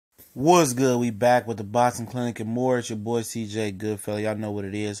What's good? We back with the Boxing Clinic and more. It's your boy CJ Goodfellow. Y'all know what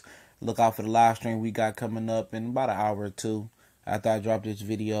it is. Look out for the live stream we got coming up in about an hour or two after I drop this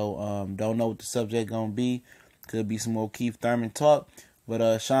video. Don't know what the subject gonna be. Could be some more Keith Thurman talk.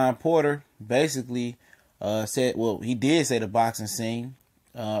 But Shawn Porter basically said, well, he did say the boxing scene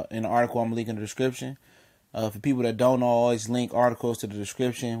in the article I'm linking in the description. For people that don't know, I always link articles to the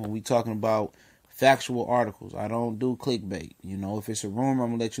description when we talking about factual articles. I don't do clickbait. You know, if it's a rumor, I'm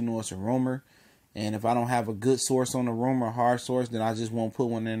going to let you know it's a rumor. And if I don't have a good source on the rumor, a hard source, then I just won't put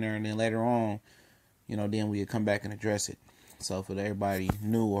one in there. And then later on, you know, then we'll come back and address it. So for everybody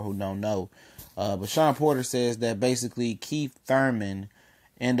new or who don't know. But Shawn Porter says that basically Keith Thurman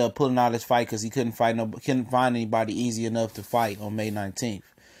ended up pulling out his fight because he couldn't find anybody easy enough to fight on May 19th.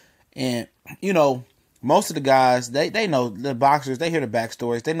 And, you know, most of the guys, they know, the boxers, they hear the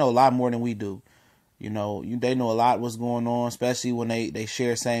backstories. They know a lot more than we do. You know, they know a lot what's going on, especially when they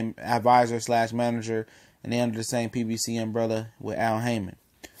share same advisor / manager and they under the same PBC umbrella with Al Heyman.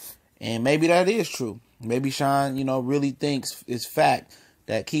 And maybe that is true. Maybe Shawn, you know, really thinks it's fact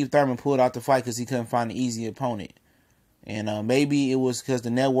that Keith Thurman pulled out the fight because he couldn't find an easy opponent. And maybe it was because the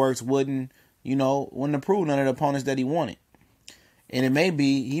networks wouldn't approve none of the opponents that he wanted. And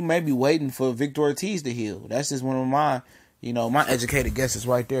he may be waiting for Victor Ortiz to heal. That's just one of my educated guesses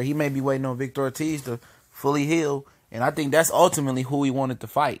right there. He may be waiting on Victor Ortiz to fully heal. And I think that's ultimately who he wanted to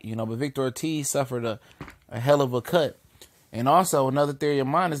fight, But Victor Ortiz suffered a hell of a cut. And also, another theory of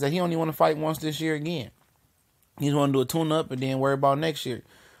mine is that he only want to fight once this year again. He's want to do a tune-up and then worry about next year.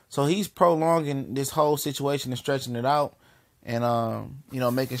 So he's prolonging this whole situation and stretching it out. And,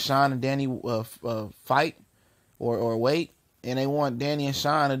 making Shawn and Danny fight or wait. And they want Danny and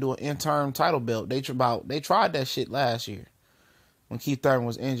Shawn to do an interim title belt. They tried that shit last year when Keith Thurman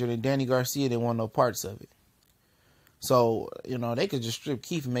was injured, and Danny Garcia didn't want no parts of it. So, they could just strip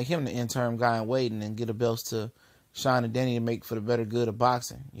Keith and make him the interim guy and wait, and then get the belts to Shawn and Danny to make for the better good of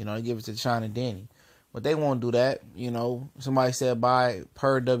boxing. They give it to Shawn and Danny. But they won't do that. Somebody said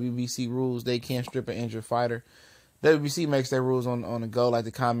per WBC rules, they can't strip an injured fighter. WBC makes their rules on the go, like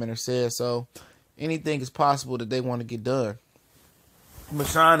the commenter said. So anything is possible that they want to get done. But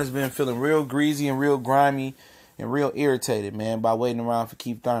Shawn has been feeling real greasy and real grimy and real irritated, man, by waiting around for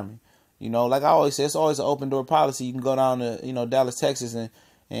Keith Thurman. Like I always say, it's always an open door policy. You can go down to, Dallas, Texas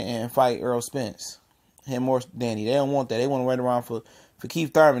and fight Earl Spence. Him or Danny. They don't want that. They want to wait around for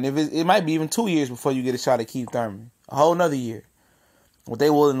Keith Thurman. It might be even 2 years before you get a shot at Keith Thurman. A whole nother year. But they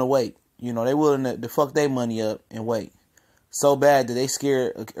willing to wait. They willing to fuck their money up and wait. So bad that they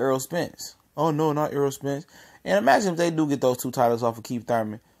scared Earl Spence. Oh, no, not Earl Spence. And imagine if they do get those 2 titles off of Keith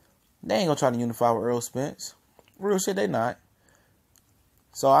Thurman. They ain't going to try to unify with Earl Spence. Real shit, they not.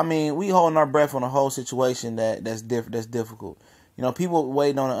 So, we holding our breath on a whole situation that's difficult. People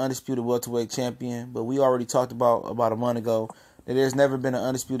waiting on an undisputed welterweight champion, but we already talked about a month ago that there's never been an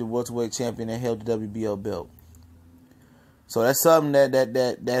undisputed welterweight champion that held the WBO belt. So that's something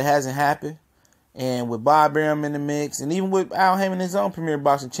that hasn't happened. And with Bob Arum in the mix, and even with Al Heyman, his own Premier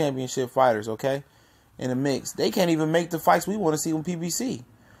Boxing Championship fighters, okay, in the mix, they can't even make the fights we want to see on PBC.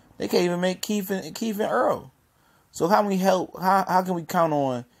 They can't even make Keith and Earl. So how can we count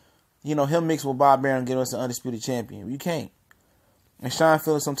on, him mixed with Bob Arum getting us an undisputed champion? You can't. And Shawn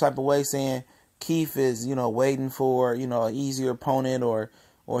feeling some type of way saying Keith is, waiting for, an easier opponent or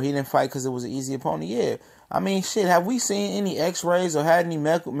he didn't fight because it was an easy opponent. Yeah. Shit, have we seen any x-rays or had any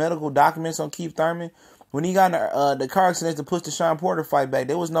medical documents on Keith Thurman? When he got in the car accident to push the Shawn Porter fight back,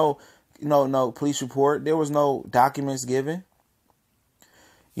 there was no police report. There was no documents given.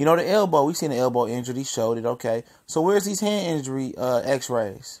 The elbow, we seen the elbow injury. He showed it, okay. So where's these hand injury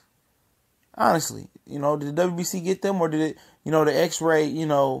x-rays? Honestly, did the WBC get them, or did it, the x-ray,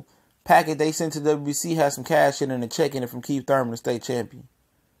 packet they sent to the WBC had some cash in it and check in it from Keith Thurman, the state champion?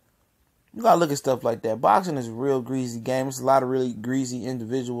 You gotta look at stuff like that. Boxing is a real greasy game. There's a lot of really greasy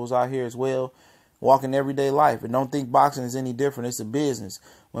individuals out here as well, walking everyday life, and don't think boxing is any different. It's a business.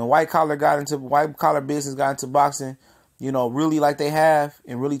 When white collar business got into boxing, really like they have,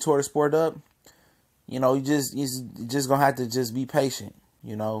 and really tore the sport up, you just gonna have to just be patient,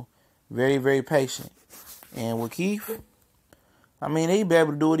 very, very patient. And with Keith, he be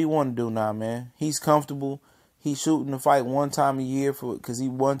able to do what he want to do now, man. He's comfortable. He's shooting the fight one time a year because he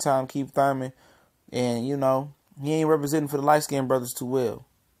one time Keith Thurman, and he ain't representing for the light skinned brothers too well.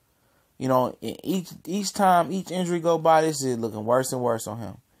 Each time each injury go by, this is looking worse and worse on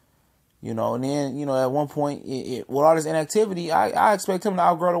him. And then at one point with all this inactivity, I expect him to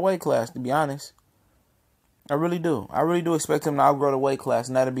outgrow the weight class. To be honest, I really do. I really do expect him to outgrow the weight class,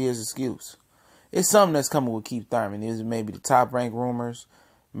 and that'll be his excuse. It's something that's coming with Keith Thurman. Is maybe the top ranked rumors.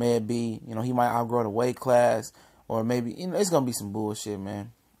 May it be, he might outgrow the weight class, or maybe, it's going to be some bullshit,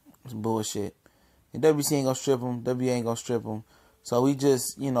 man. Some bullshit. And WC ain't going to strip him. WA ain't going to strip him. So we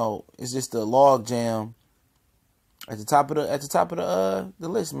just, it's just a log jam at the top of the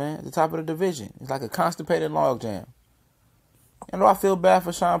list, man. At the top of the division. It's like a constipated log jam. And do I feel bad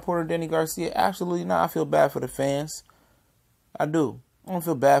for Shawn Porter and Danny Garcia? Absolutely not. I feel bad for the fans. I do. I don't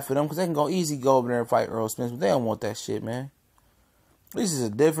feel bad for them because they can go over there and fight Earl Spence, but they don't want that shit, man. This is a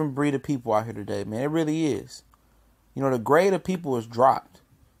different breed of people out here today, man. It really is. The grade of people is dropped.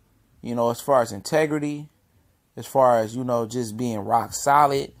 As far as integrity, as far as, just being rock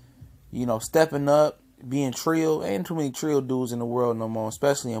solid, stepping up, being trill. Ain't too many trill dudes in the world no more,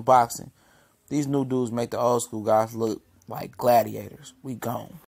 especially in boxing. These new dudes make the old school guys look like gladiators. We gone.